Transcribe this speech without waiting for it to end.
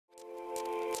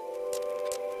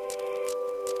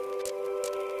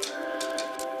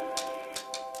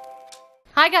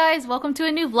Hi guys, welcome to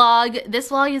a new vlog. This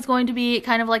vlog is going to be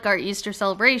kind of like our Easter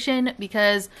celebration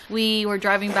because we were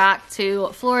driving back to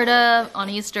Florida on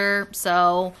Easter.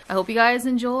 So I hope you guys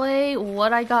enjoy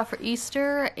what I got for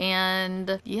Easter.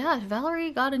 And yeah,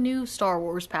 Valerie got a new Star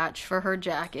Wars patch for her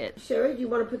jacket. Sherry, do you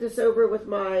want to put this over with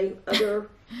my other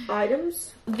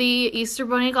items? The Easter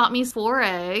Bunny got me 4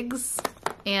 eggs.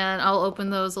 And I'll open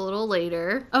those a little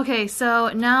later. Okay, so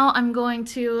now I'm going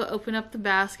to open up the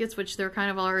baskets, which they're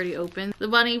kind of already open. The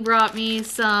bunny brought me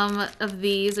some of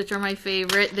these, which are my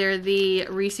favorite. They're the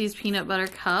Reese's Peanut Butter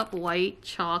Cup, white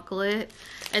chocolate.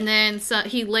 And then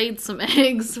he laid some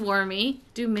eggs for me.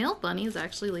 Do male bunnies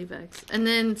actually leave eggs? And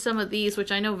then some of these,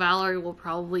 which I know Valerie will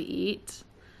probably eat.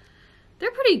 They're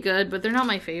pretty good, but they're not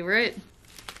my favorite.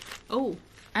 Oh.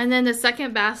 And then the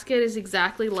second basket is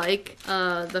exactly like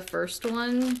the first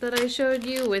one that I showed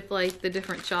you with like the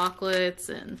different chocolates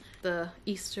and the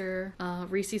Easter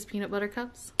Reese's Peanut Butter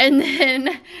Cups. And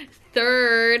then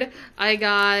third, I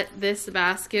got this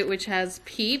basket which has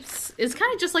Peeps. It's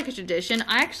kind of just like a tradition.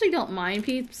 I actually don't mind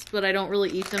Peeps, but I don't really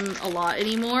eat them a lot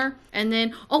anymore. And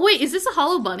then, oh wait, is this a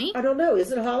hollow bunny? I don't know.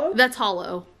 Is it hollow? That's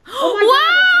hollow. Oh my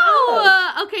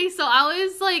God, okay, so I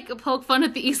always like poke fun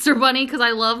at the Easter Bunny because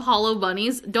I love hollow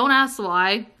bunnies. Don't ask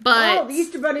why, but... Oh, the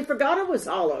Easter Bunny forgot it was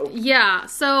hollow. Yeah,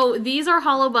 so these are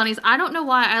hollow bunnies. I don't know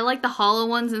why I like the hollow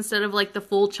ones instead of like the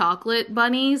full chocolate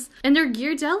bunnies. And they're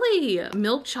Ghirardelli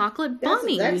milk chocolate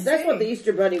bunnies. That's what the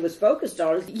Easter Bunny was focused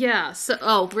on. Yeah, so...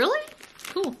 Oh, really?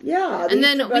 Cool. Yeah. And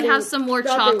then we have some more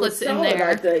chocolates in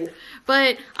there.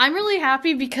 But I'm really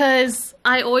happy because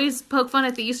I always poke fun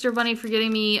at the Easter Bunny for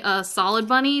getting me solid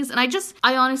bunnies. And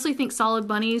I honestly think solid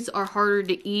bunnies are harder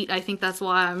to eat. I think that's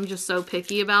why I'm just so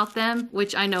picky about them,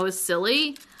 which I know is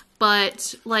silly.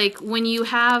 But like when you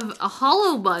have a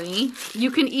hollow bunny,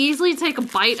 you can easily take a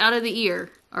bite out of the ear.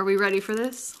 Are we ready for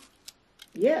this?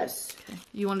 Yes. Okay.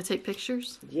 You want to take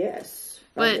pictures? Yes.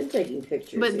 I've been taking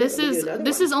pictures. But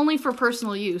this is only for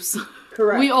personal use.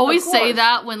 Correct. We always say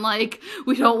that when like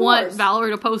we don't want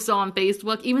Valerie to post it on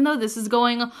Facebook, even though this is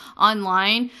going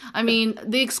online. I mean,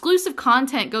 the exclusive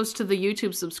content goes to the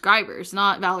YouTube subscribers,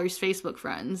 not Valerie's Facebook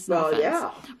friends. No offense.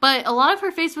 Yeah. But a lot of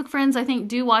her Facebook friends, I think,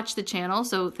 do watch the channel,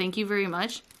 so thank you very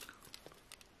much.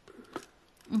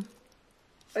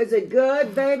 Is it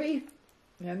good, baby?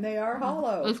 And they are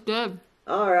hollow. It's good.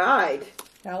 All right.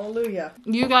 Hallelujah.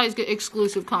 You guys get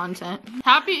exclusive content.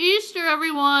 Happy Easter,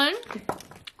 everyone!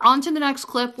 On to the next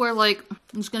clip where, like,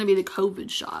 it's gonna be the COVID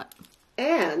shot.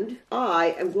 And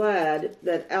I am glad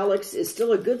that Alex is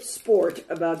still a good sport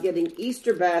about getting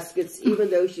Easter baskets even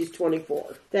though she's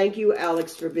 24. Thank you,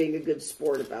 Alex, for being a good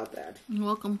sport about that. You're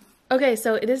welcome. Okay,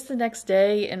 so it is the next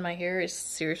day and my hair is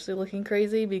seriously looking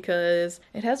crazy because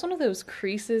it has one of those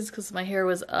creases because my hair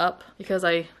was up because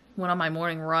I went on my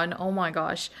morning run. Oh my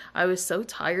gosh, I was so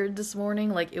tired this morning.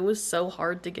 Like, it was so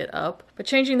hard to get up. But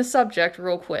changing the subject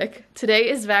real quick, today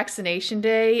is vaccination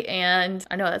day, and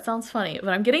I know that sounds funny, but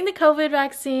I'm getting the COVID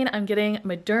vaccine. I'm getting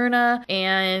Moderna,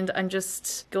 and I'm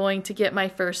just going to get my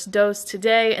first dose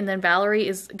today, and then Valerie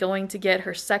is going to get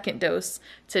her second dose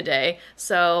today.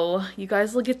 So you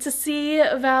guys will get to see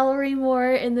Valerie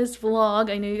more in this vlog.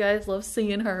 I know you guys love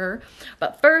seeing her.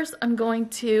 But first, I'm going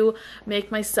to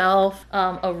make myself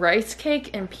a rice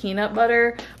cake and peanut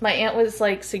butter. My aunt was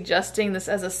like suggesting this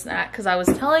as a snack because I was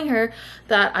telling her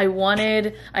that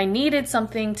I needed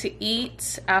something to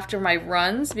eat after my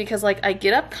runs because like I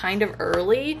get up kind of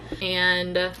early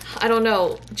and I don't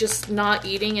know, just not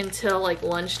eating until like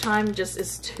lunchtime just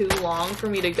is too long for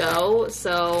me to go.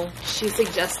 So she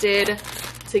suggested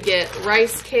to get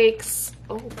rice cakes.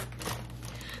 Oh.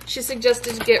 She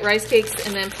suggested to get rice cakes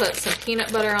and then put some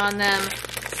peanut butter on them.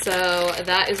 So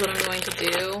that is what I'm going to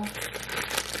do.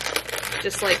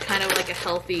 Just like kind of like a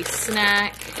healthy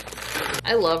snack.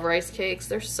 I love rice cakes.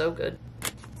 They're so good.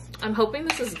 I'm hoping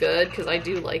this is good because I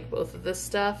do like both of this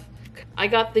stuff. I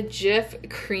got the Jif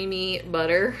creamy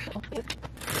butter.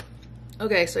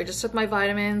 Okay, so I just took my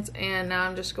vitamins and now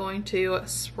I'm just going to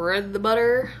spread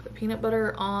the peanut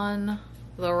butter on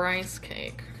the rice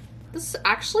cake. This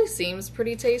actually seems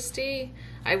pretty tasty.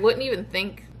 I wouldn't even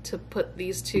think to put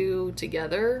these two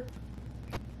together.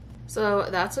 So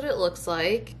that's what it looks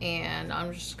like, and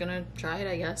I'm just gonna try it,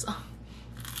 I guess.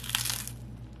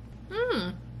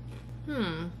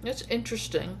 That's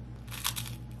interesting.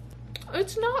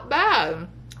 It's not bad.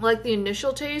 Like the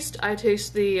initial taste, I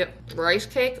taste the rice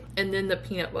cake and then the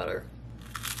peanut butter.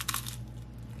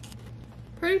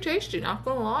 Pretty tasty, not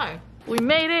gonna lie. We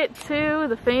made it to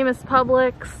the famous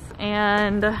Publix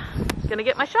and gonna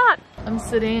get my shot. I'm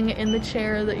sitting in the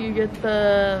chair that you get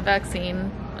the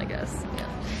vaccine, I guess. Yeah.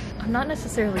 I'm not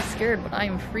necessarily scared, but I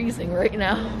am freezing right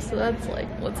now. So that's like,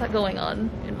 what's that going on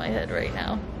in my head right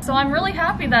now? So I'm really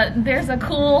happy that there's a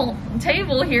cool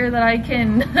table here that I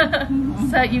can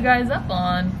set you guys up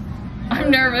on. I'm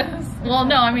nervous. Well,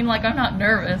 no, I mean, like, I'm not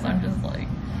nervous. I'm just like,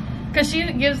 because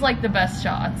she gives like the best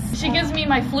shots. She gives me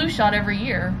my flu shot every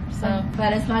year, so.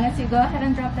 But as long as you go ahead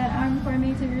and drop that arm for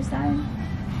me to your side.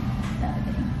 Okay.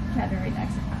 Have it right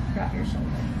next to drop your shoulder.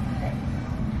 Okay.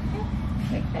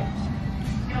 Quick pitch.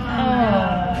 Oh,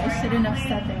 I shouldn't have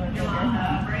said they were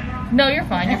bigger. No, you're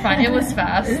fine, you're fine. It was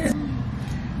fast.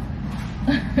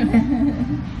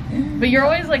 But you're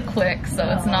always like quick, so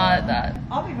it's not that.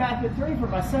 I'll be back with 3 for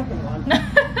my second one.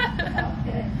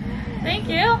 Okay. Thank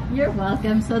you. You're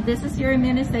welcome. So this is your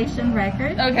immunization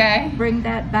record. Okay. Bring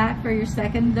that back for your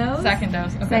second dose. Second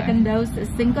dose. Okay. Second dose is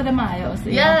Cinco de Mayo, so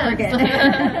yes. you don't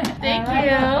forget. Thank All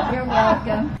right. you. You're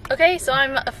welcome. Okay, so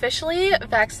I'm officially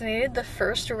vaccinated the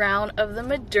first round of the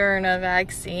Moderna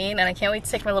vaccine, and I can't wait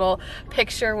to take my little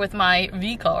picture with my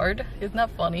V card. Isn't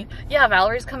that funny? Yeah,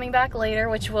 Valerie's coming back later,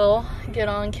 which we'll get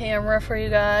on camera for you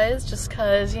guys, just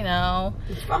because, you know.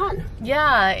 It's fun.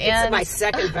 Yeah, and it's my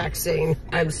second vaccine.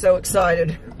 I'm so excited.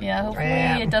 yeah,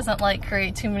 hopefully it doesn't like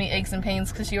create too many aches and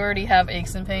pains, because you already have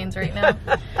aches and pains right now.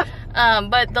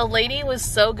 But the lady was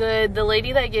so good. The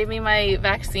lady that gave me my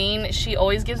vaccine, she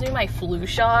always gives me my flu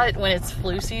shot when it's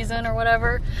flu season or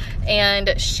whatever,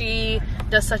 and she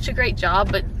does such a great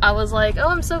job. But I was like, oh,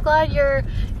 I'm so glad you're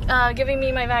giving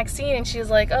me my vaccine, and she's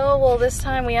like, oh, well, this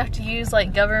time we have to use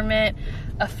like government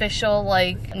official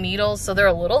like needles, so they're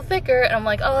a little thicker. And I'm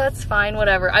like, oh, that's fine,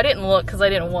 whatever. I didn't look because I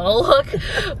didn't want to look,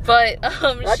 but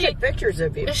I took pictures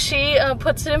of you. She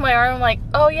puts it in my arm. I'm like,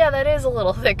 oh yeah, that is a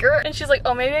little thicker. And she's like,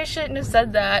 oh, maybe I shouldn't have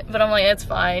said that, but I'm like, it's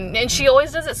fine. And she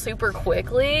always does it super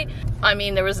quickly. I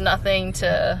mean, there was nothing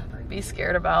to be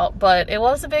scared about, but it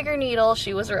was a bigger needle.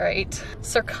 She was right.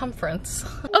 Circumference.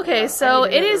 Okay, so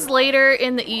it is later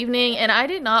in the evening, and I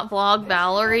did not vlog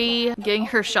Valerie getting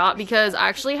her shot because I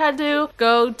actually had to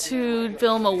go to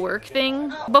film a work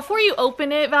thing. Before you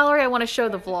open it, Valerie, I want to show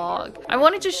the vlog. I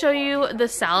wanted to show you the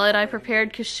salad I prepared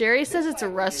because Sherry says it's a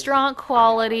restaurant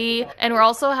quality, and we're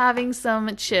also having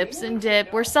some chips and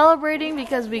dip. We're celebrating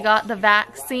because we got the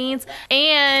vaccines,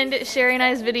 and Sherry and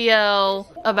I's video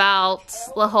about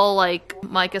the whole like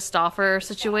Micah Stauffer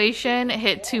situation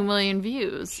hit 2 million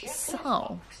views.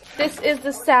 So this is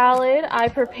the salad I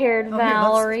prepared,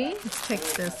 Valerie. Let's take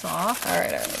this off. All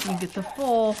right. You get the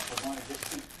full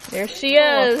There she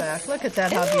is. effect. Look at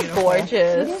that, how beautiful. Gorgeous.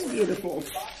 It is beautiful.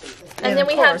 And then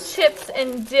we have chips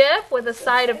and dip with a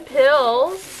side of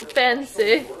pills.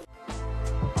 Fancy.